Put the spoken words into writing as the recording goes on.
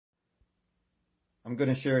I'm going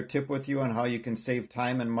to share a tip with you on how you can save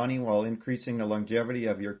time and money while increasing the longevity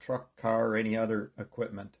of your truck, car, or any other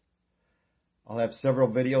equipment. I'll have several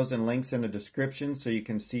videos and links in the description so you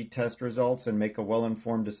can see test results and make a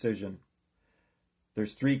well-informed decision.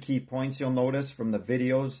 There's 3 key points you'll notice from the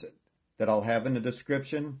videos that I'll have in the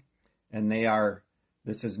description, and they are: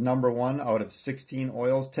 this is number 1 out of 16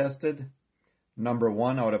 oils tested, number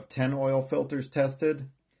 1 out of 10 oil filters tested,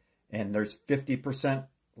 and there's 50%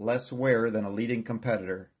 less wear than a leading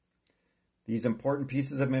competitor. These important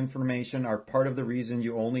pieces of information are part of the reason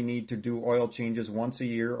you only need to do oil changes once a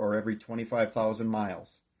year or every 25,000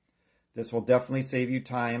 miles. This will definitely save you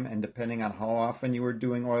time, and depending on how often you were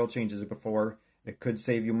doing oil changes before, it could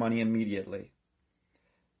save you money immediately.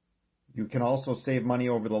 You can also save money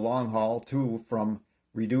over the long haul too, from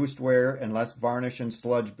reduced wear and less varnish and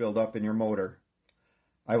sludge buildup in your motor.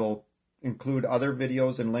 I will include other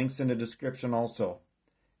videos and links in the description also.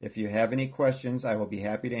 If you have any questions, I will be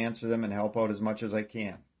happy to answer them and help out as much as I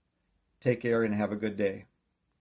can. Take care and have a good day.